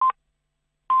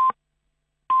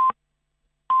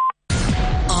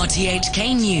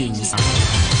RTHK News.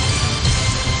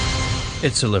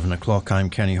 It's 11 o'clock, I'm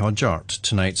Kenny Hodgart.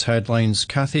 Tonight's headlines: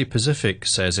 Cathay Pacific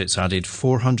says it's added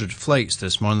 400 flights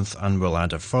this month and will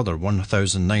add a further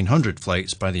 1,900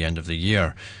 flights by the end of the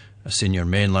year. A senior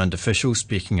mainland official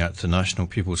speaking at the National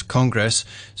People's Congress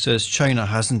says China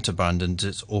hasn't abandoned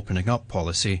its opening up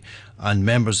policy, and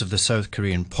members of the South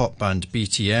Korean pop band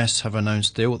BTS have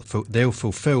announced they'll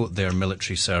fulfill their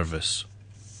military service.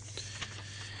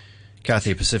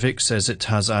 Cathay Pacific says it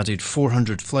has added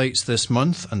 400 flights this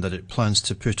month and that it plans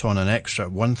to put on an extra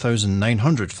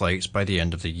 1,900 flights by the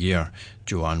end of the year.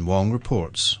 Joanne Wong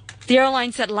reports. The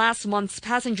airline said last month's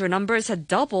passenger numbers had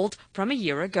doubled from a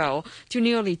year ago to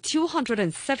nearly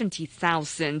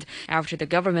 270,000 after the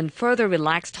government further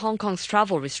relaxed Hong Kong's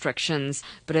travel restrictions.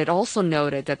 But it also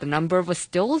noted that the number was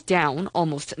still down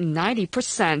almost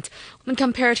 90% when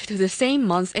compared to the same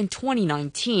month in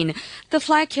 2019. The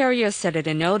flag carrier said it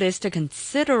had noticed a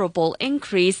considerable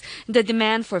increase in the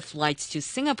demand for flights to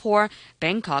Singapore,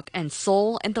 Bangkok and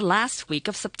Seoul in the last week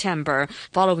of September,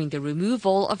 following the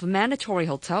removal of mandatory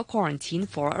hotel quarantine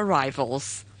for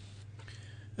arrivals.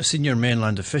 A senior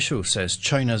mainland official says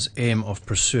China's aim of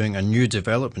pursuing a new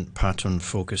development pattern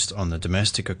focused on the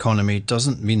domestic economy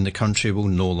doesn't mean the country will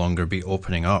no longer be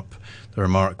opening up. The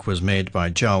remark was made by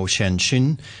Zhao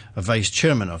Shenxin, a vice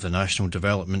chairman of the National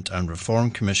Development and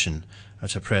Reform Commission.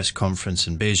 At a press conference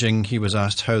in Beijing, he was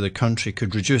asked how the country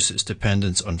could reduce its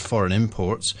dependence on foreign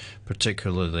imports,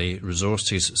 particularly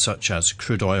resources such as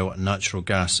crude oil, natural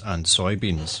gas and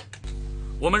soybeans.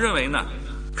 We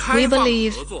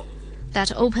believe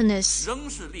that openness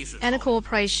and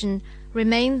cooperation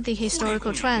remain the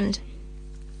historical trend,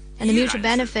 and the mutual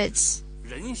benefits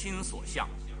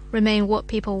remain what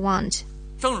people want.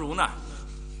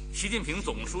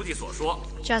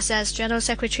 Just as General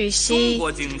Secretary Xi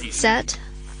said,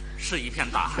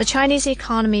 the Chinese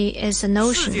economy is an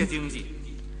ocean.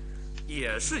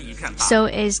 So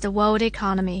is the world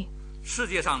economy.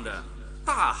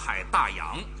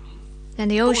 And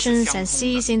the oceans and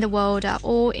seas in the world are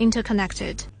all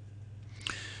interconnected.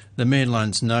 The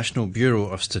mainland's National Bureau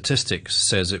of Statistics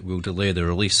says it will delay the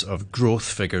release of growth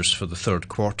figures for the third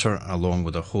quarter, along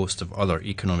with a host of other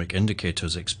economic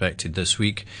indicators expected this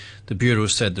week. The Bureau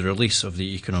said the release of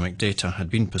the economic data had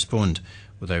been postponed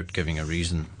without giving a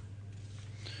reason.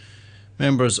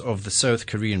 Members of the South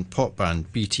Korean pop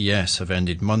band BTS have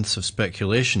ended months of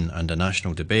speculation and a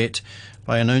national debate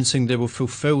by announcing they will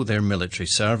fulfill their military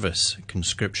service.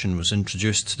 Conscription was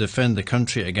introduced to defend the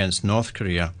country against North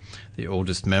Korea. The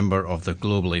oldest member of the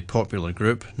globally popular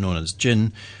group, known as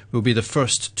Jin, will be the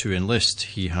first to enlist.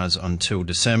 He has until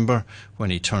December, when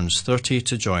he turns 30,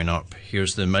 to join up.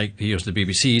 Here's the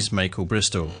BBC's Michael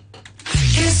Bristow.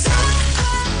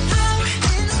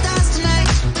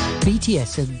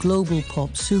 BTS are global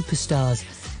pop superstars,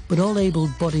 but all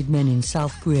able-bodied men in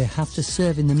South Korea have to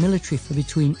serve in the military for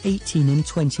between 18 and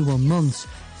 21 months.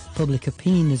 Public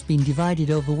opinion has been divided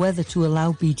over whether to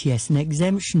allow BTS an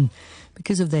exemption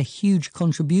because of their huge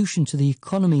contribution to the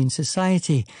economy and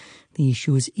society. The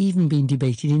issue has even been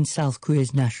debated in South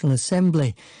Korea's National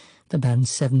Assembly. The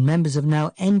band's 7 members have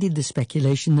now ended the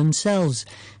speculation themselves,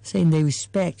 saying they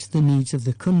respect the needs of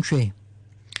the country.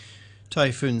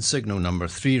 Typhoon signal number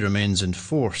 3 remains in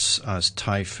force as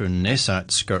Typhoon Nesat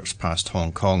skirts past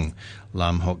Hong Kong.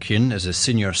 Lam Hock-Yin is a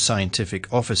senior scientific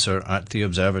officer at the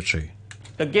observatory.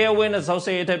 The gale wind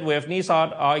associated with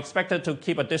Nesat are expected to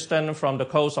keep a distance from the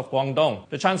coast of Guangdong.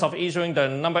 The chance of issuing the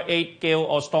number 8 gale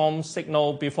or storm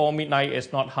signal before midnight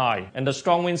is not high, and the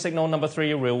strong wind signal number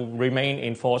 3 will remain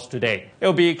in force today. It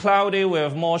will be cloudy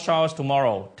with more showers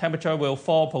tomorrow. Temperature will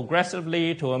fall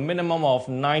progressively to a minimum of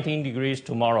 19 degrees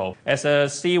tomorrow, as the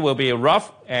sea will be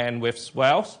rough and with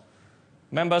swells.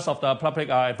 Members of the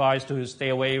public are advised to stay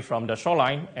away from the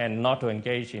shoreline and not to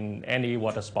engage in any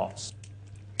water sports.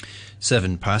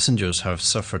 7 passengers have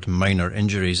suffered minor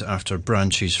injuries after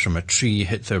branches from a tree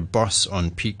hit their bus on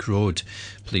Peak Road.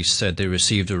 Police said they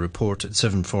received a report at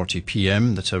 7:40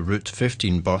 p.m. that a Route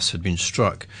 15 bus had been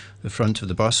struck. The front of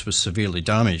the bus was severely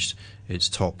damaged. Its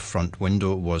top front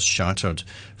window was shattered.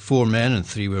 4 men and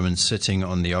 3 women sitting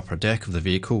on the upper deck of the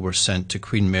vehicle were sent to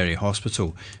Queen Mary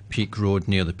Hospital. Peak Road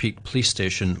near the Peak Police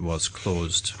Station was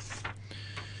closed.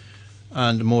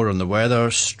 And more on the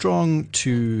weather. Strong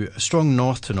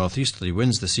north to northeasterly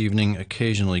winds this evening,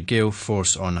 occasionally gale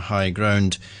force on high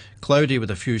ground. Cloudy with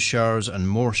a few showers and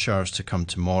more showers to come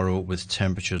tomorrow, with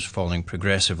temperatures falling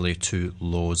progressively to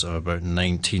lows of about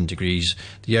 19 degrees.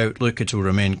 The outlook: it will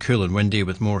remain cool and windy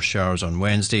with more showers on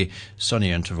Wednesday,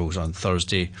 sunny intervals on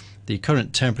Thursday, The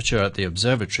current temperature at the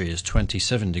observatory is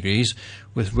 27 degrees,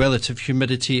 with relative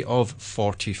humidity of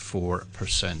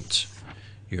 44%.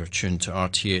 You're tuned to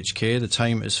RTHK. The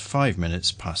time is 5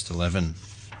 minutes past 11.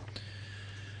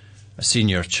 A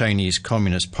senior Chinese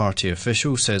Communist Party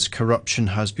official says corruption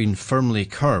has been firmly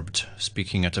curbed.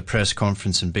 Speaking at a press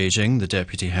conference in Beijing, the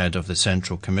deputy head of the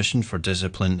Central Commission for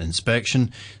Discipline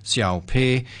Inspection, Xiao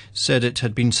Pei, said it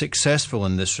had been successful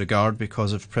in this regard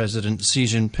because of President Xi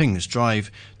Jinping's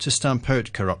drive to stamp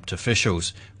out corrupt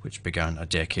officials, which began a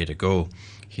decade ago.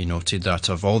 He noted that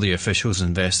of all the officials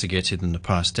investigated in the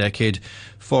past decade,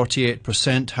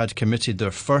 48% had committed their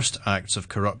first acts of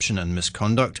corruption and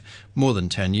misconduct more than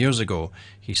 10 years ago.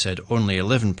 He said only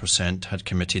 11% had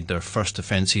committed their first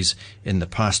offences in the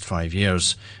past 5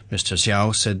 years. Mr.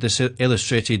 Xiao said this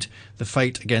illustrated the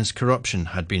fight against corruption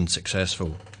had been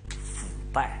successful.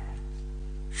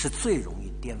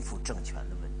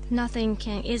 Nothing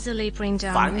can easily bring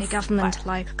down a government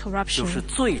like corruption.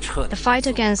 The fight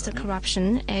against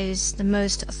corruption is the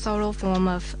most thorough form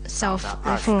of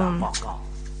self-reform.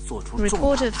 The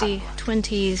report of the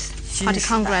 20th Party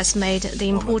Congress made the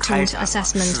important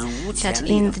assessment that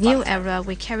in the new era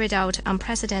we carried out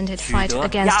unprecedented fight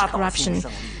against corruption,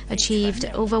 achieved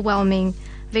overwhelming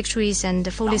victories and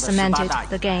fully cemented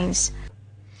the gains.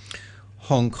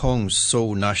 Hong Kong's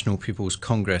Seoul National People's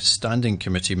Congress Standing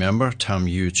Committee member Tam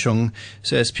Yu Chung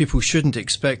says people shouldn't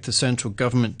expect the central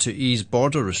government to ease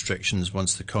border restrictions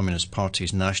once the Communist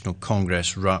Party's National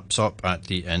Congress wraps up at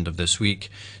the end of this week.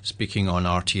 Speaking on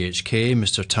RTHK,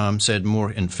 Mr. Tam said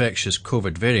more infectious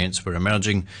COVID variants were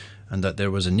emerging and that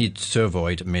there was a need to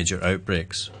avoid major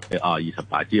outbreaks.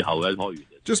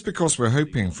 Just because we're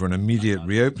hoping for an immediate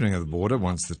reopening of the border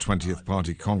once the 20th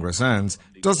Party Congress ends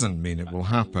doesn't mean it will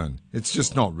happen. It's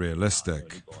just not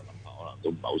realistic.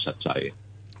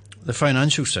 The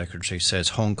Financial Secretary says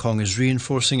Hong Kong is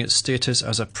reinforcing its status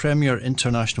as a premier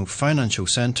international financial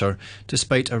centre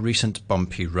despite a recent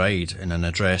bumpy ride. In an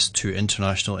address to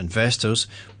international investors,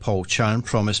 Paul Chan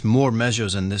promised more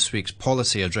measures in this week's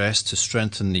policy address to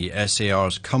strengthen the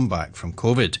SAR's comeback from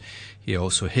COVID. He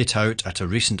also hit out at a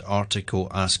recent article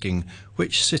asking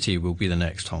which city will be the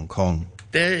next Hong Kong.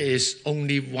 There is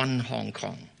only one Hong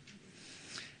Kong,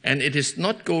 and it is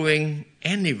not going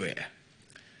anywhere.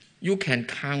 You can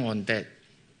count on that.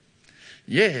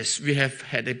 Yes, we have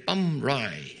had a bum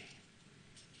ride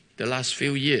the last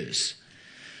few years,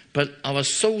 but our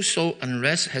social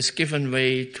unrest has given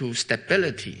way to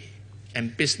stability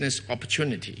and business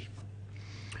opportunity.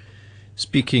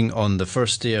 Speaking on the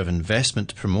first day of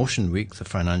Investment Promotion Week, the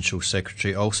Financial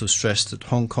Secretary also stressed that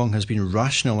Hong Kong has been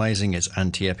rationalising its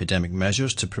anti-epidemic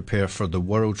measures to prepare for the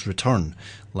world's return,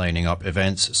 lining up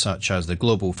events such as the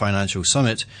Global Financial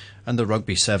Summit and the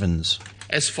Rugby Sevens.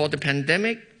 As for the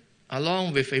pandemic,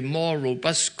 along with a more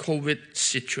robust COVID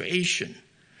situation,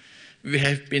 we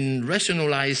have been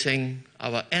rationalising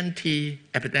our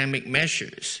anti-epidemic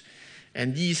measures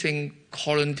and easing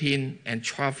quarantine and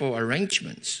travel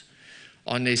arrangements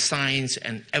on a science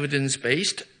and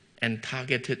evidence-based and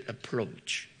targeted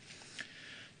approach.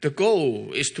 The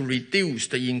goal is to reduce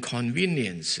the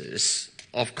inconveniences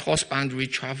of cross-boundary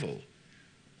travel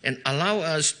and allow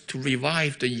us to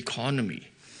revive the economy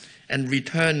and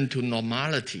return to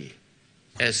normality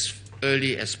as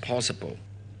early as possible.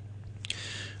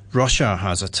 Russia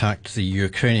has attacked the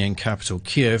Ukrainian capital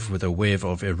Kiev with a wave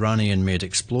of Iranian-made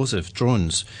explosive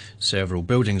drones. Several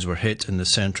buildings were hit in the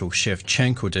central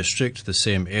Shevchenko district, the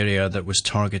same area that was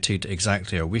targeted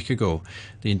exactly a week ago.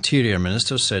 The Interior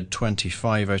Minister said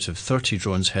 25 out of 30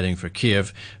 drones heading for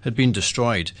Kiev had been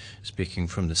destroyed. Speaking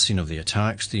from the scene of the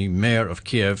attacks, the mayor of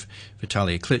Kiev,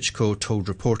 Vitaly Klitschko, told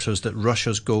reporters that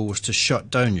Russia's goal was to shut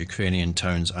down Ukrainian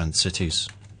towns and cities.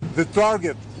 The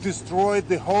target destroyed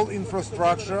the whole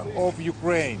infrastructure of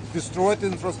Ukraine, destroyed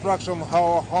infrastructure of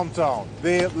our hometown.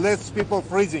 They less people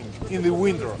freezing in the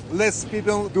winter, less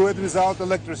people do it without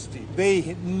electricity.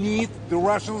 The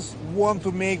Russians want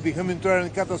to make the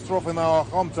humanitarian catastrophe in our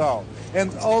hometown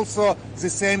and also at the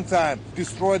same time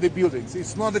destroy the buildings.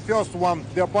 It's not the first one,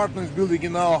 the apartment building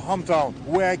in our hometown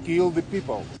where killed the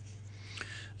people.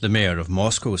 The mayor of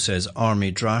Moscow says army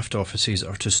draft offices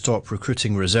are to stop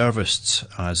recruiting reservists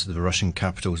as the Russian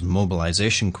capital's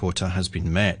mobilization quota has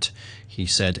been met. He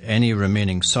said any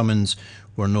remaining summons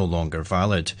were no longer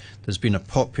valid. There's been a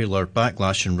popular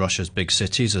backlash in Russia's big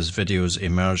cities as videos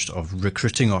emerged of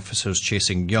recruiting officers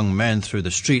chasing young men through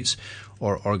the streets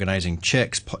or organising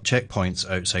checkpoints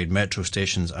outside metro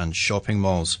stations and shopping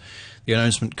malls. The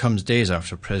announcement comes days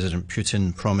after President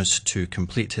Putin promised to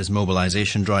complete his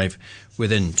mobilisation drive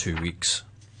within 2 weeks.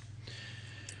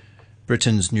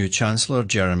 Britain's new Chancellor,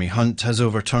 Jeremy Hunt, has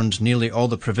overturned nearly all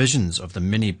the provisions of the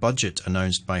mini-budget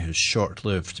announced by his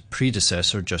short-lived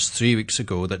predecessor just 3 weeks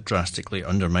ago that drastically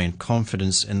undermined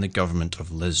confidence in the government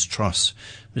of Liz Truss.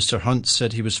 Mr Hunt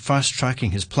said he was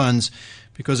fast-tracking his plans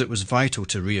because it was vital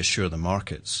to reassure the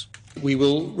markets. We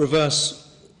will reverse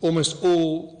almost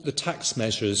all the tax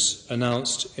measures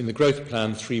announced in the growth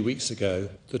plan 3 weeks ago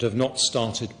that have not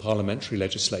started parliamentary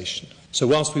legislation. So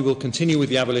whilst we will continue with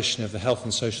the abolition of the health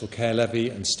and social care levy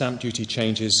and stamp duty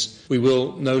changes, we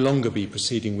will no longer be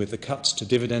proceeding with the cuts to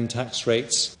dividend tax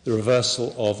rates, the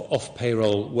reversal of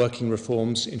off-payroll working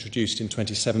reforms introduced in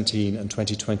 2017 and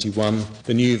 2021,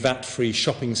 the new VAT-free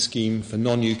shopping scheme for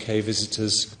non-UK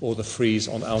visitors, or the freeze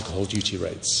on alcohol duty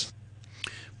rates.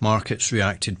 Markets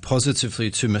reacted positively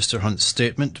to Mr Hunt's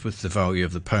statement, with the value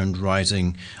of the pound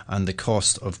rising and the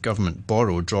cost of government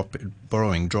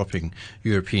borrowing dropping.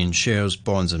 European shares,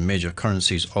 bonds and major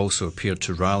currencies also appeared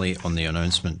to rally on the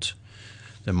announcement.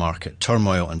 The market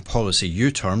turmoil and policy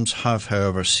U-turns have,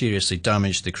 however, seriously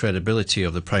damaged the credibility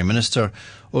of the Prime Minister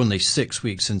only 6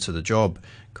 weeks into the job.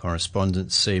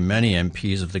 Correspondents say many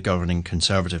MPs of the governing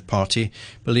Conservative Party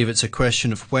believe it's a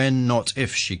question of when, not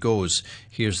if, she goes.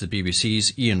 Here's the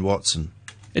BBC's Ian Watson.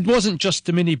 It wasn't just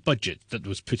the mini-budget that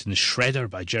was put in the shredder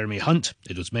by Jeremy Hunt.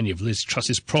 It was many of Liz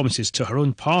Truss's promises to her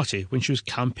own party when she was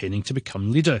campaigning to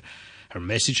become leader. Her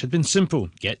message had been simple: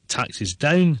 get taxes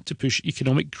down to push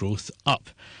economic growth up.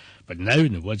 But now,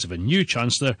 in the words of a new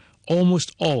Chancellor,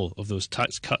 almost all of those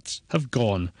tax cuts have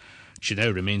gone. She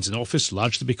now remains in office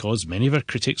largely because many of her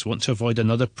critics want to avoid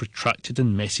another protracted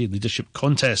and messy leadership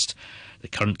contest. The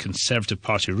current Conservative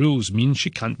Party rules mean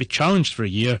she can't be challenged for a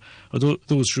year, although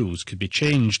those rules could be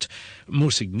changed.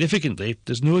 More significantly,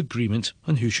 there's no agreement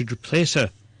on who should replace her.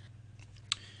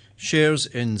 Shares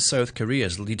in South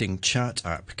Korea's leading chat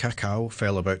app Kakao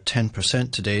fell about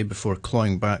 10% today before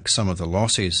clawing back some of the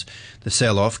losses. The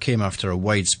sell-off came after a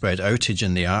widespread outage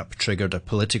in the app triggered a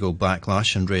political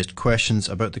backlash and raised questions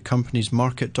about the company's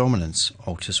market dominance.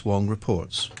 Altus Wong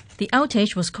reports. The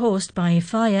outage was caused by a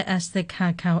fire at the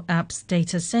Kakao app's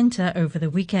data center over the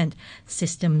weekend.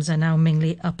 Systems are now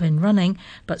mainly up and running,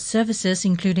 but services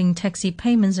including taxi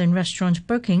payments and restaurant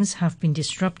bookings have been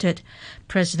disrupted.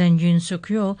 President Yoon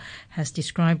Suk-yeol has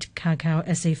described Kakao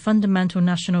as a fundamental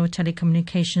national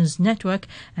telecommunications network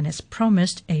and has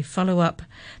promised a follow-up.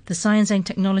 The Science and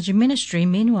Technology Ministry,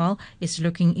 meanwhile, is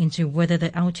looking into whether the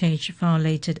outage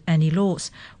violated any laws,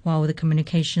 while the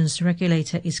communications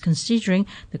regulator is considering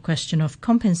the question of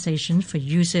compensation for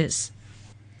users.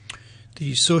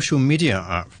 The social media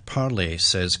app Parler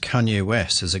says Kanye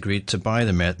West has agreed to buy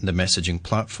the messaging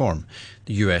platform.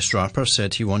 The US rapper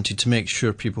said he wanted to make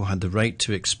sure people had the right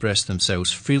to express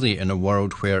themselves freely in a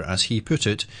world where, as he put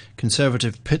it,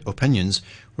 conservative opinions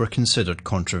were considered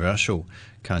controversial.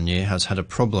 Kanye has had a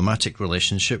problematic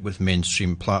relationship with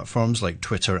mainstream platforms like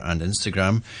Twitter and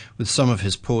Instagram, with some of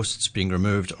his posts being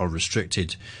removed or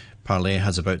restricted. Parler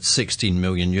has about 16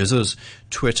 million users,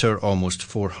 Twitter almost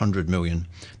 400 million.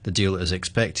 The deal is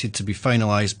expected to be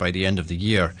finalised by the end of the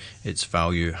year. Its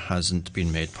value hasn't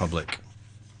been made public.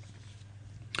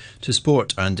 To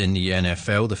sport, and in the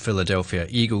NFL, the Philadelphia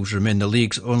Eagles remain the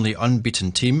league's only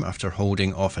unbeaten team after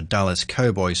holding off a Dallas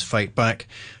Cowboys fight back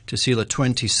to seal a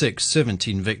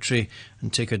 26-17 victory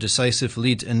and take a decisive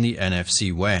lead in the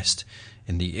NFC West.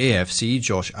 In the AFC,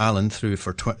 Josh Allen threw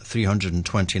for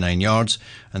 329 yards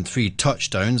and 3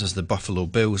 touchdowns as the Buffalo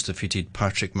Bills defeated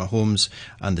Patrick Mahomes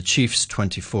and the Chiefs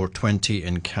 24-20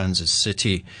 in Kansas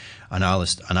City. An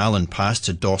Allen pass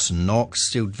to Dawson Knox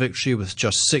sealed victory with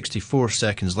just 64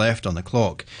 seconds left on the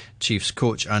clock. Chiefs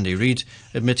coach Andy Reid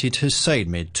admitted his side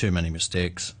made too many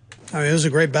mistakes. I mean, it was a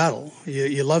great battle.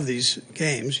 You love these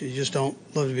games. You just don't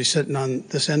love to be sitting on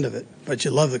this end of it. But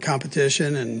you love the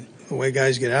competition and the way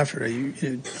guys get after it. You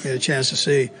get a chance to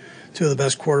see two of the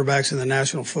best quarterbacks in the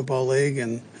National Football League,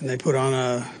 and they put on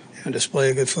a display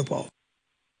of good football.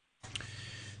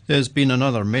 There's been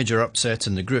another major upset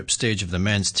in the group stage of the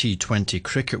Men's T20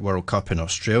 Cricket World Cup in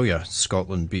Australia.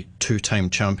 Scotland beat two-time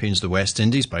champions the West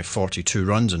Indies by 42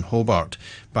 runs in Hobart.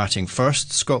 Batting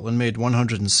first, Scotland made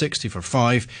 160 for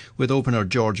 5, with opener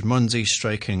George Munsey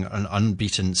striking an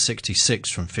unbeaten 66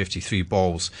 from 53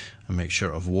 balls. A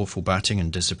mixture of woeful batting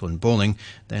and disciplined bowling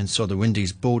then saw the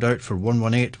Windies bowled out for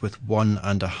 118 with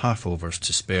 1.5 overs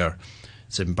to spare.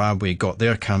 Zimbabwe got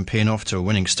their campaign off to a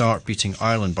winning start, beating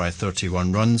Ireland by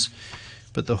 31 runs.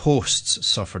 But the hosts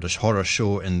suffered a horror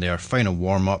show in their final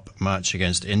warm-up match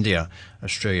against India.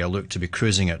 Australia looked to be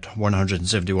cruising at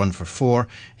 171 for 4,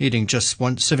 needing just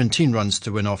 17 runs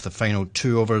to win off the final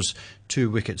 2 overs. 2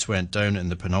 wickets went down in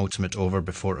the penultimate over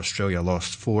before Australia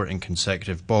lost 4 in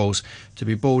consecutive balls to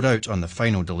be bowled out on the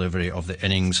final delivery of the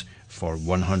innings for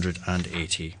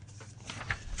 180.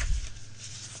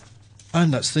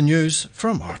 And that's the news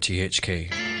from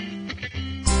RTHK.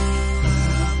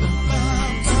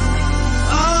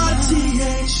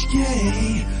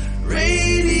 RTHK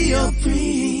Radio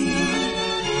 3.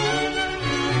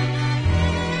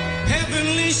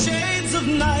 Heavenly shades of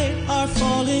night are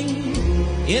falling.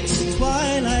 It's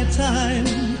twilight time.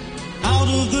 Out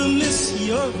of the mist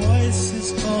your voice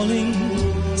is calling.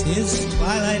 'Tis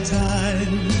twilight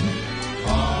time.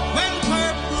 When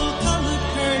purple-colored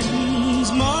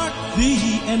curtains mark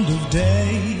the end of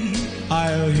day,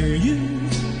 I'll hear you,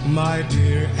 my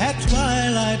dear, at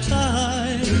twilight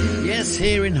time. Yes,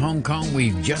 here in Hong Kong,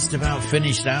 we've just about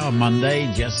finished our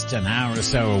Monday, just an hour or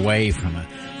so away from a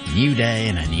new day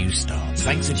and a new start.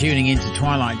 Thanks for tuning in to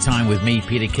Twilight Time with me,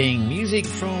 Peter King. Music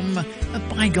from a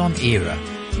bygone era.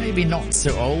 Maybe not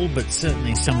so old, but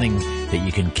certainly something that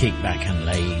you can kick back and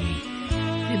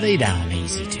lay down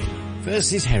easy to.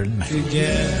 First is Heron May.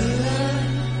 Together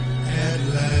at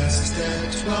last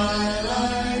at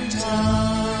twilight time.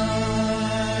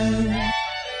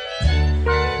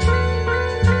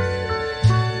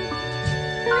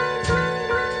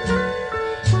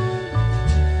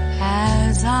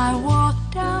 As I walk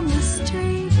down the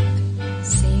street,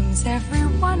 seems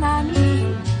everyone I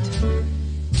meet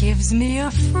gives me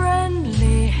a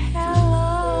friendly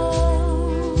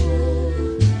hello.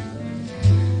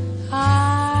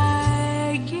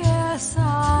 I guess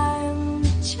I'm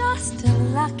just a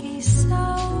lucky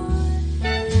soul.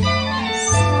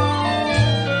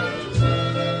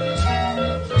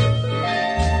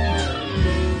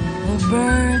 The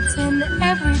birds in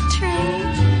every tree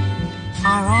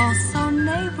are also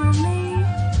neighborly.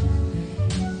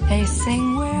 They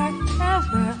sing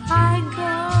wherever I go.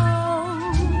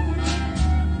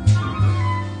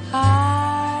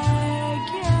 I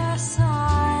guess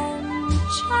I'm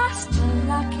just a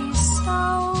lucky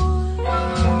soul.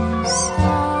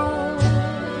 So,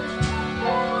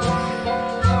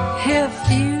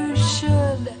 if you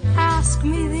should ask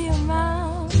me the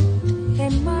amount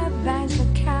in my bank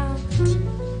account,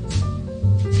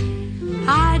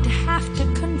 I'd have to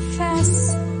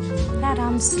confess that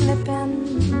I'm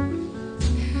slipping,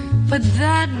 but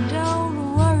that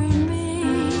don't worry me.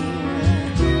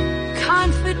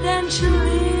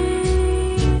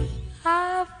 Confidentially,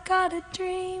 I've got a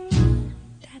dream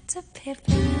that's a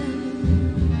pippin'.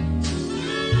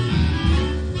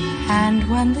 And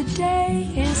when the day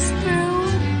is through,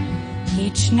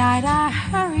 each night I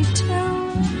hurry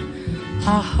to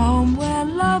a home where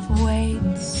love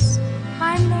waits,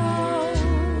 I know.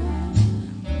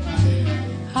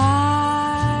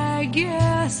 I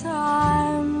guess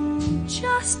I'm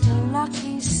just a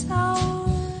lucky soul.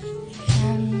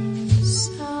 And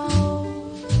so,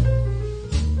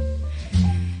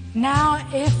 now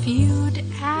if you'd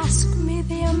ask me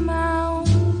the amount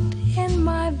in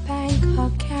my bank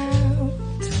account,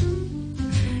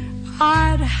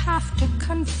 I'd have to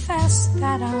confess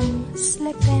that I'm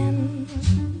slipping,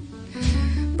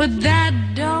 but that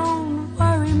don't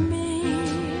worry me.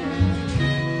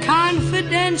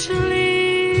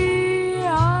 Confidentially,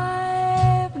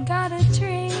 I've got a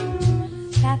dream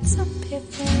that's a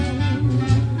pippin'.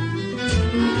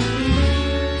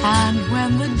 And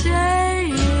when the day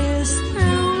is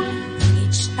through,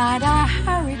 each night I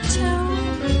hurry to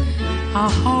a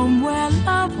home where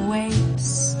love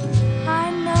waits, I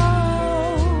know.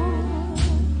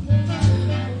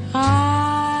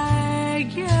 I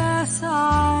guess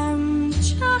I'm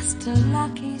just a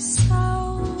lucky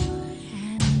soul.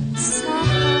 And so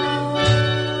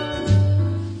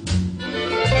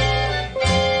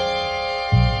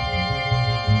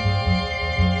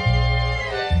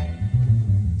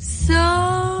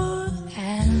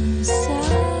and so.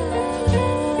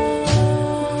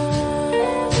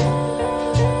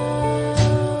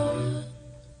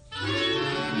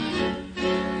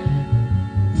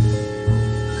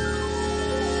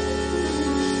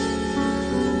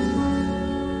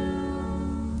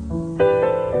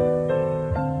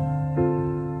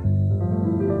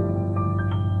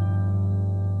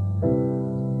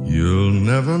 You'll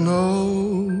never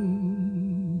know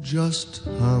just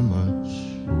how much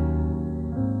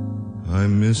I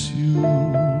miss you.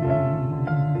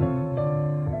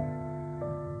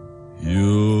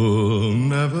 You'll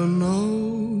never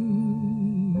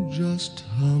know just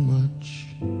how much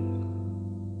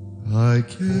I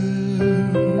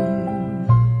care.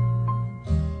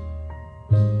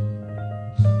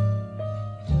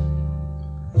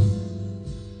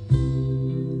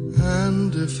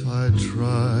 And if I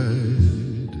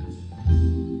tried,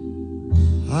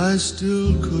 I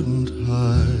still couldn't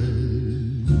hide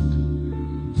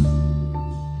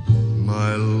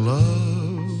my love.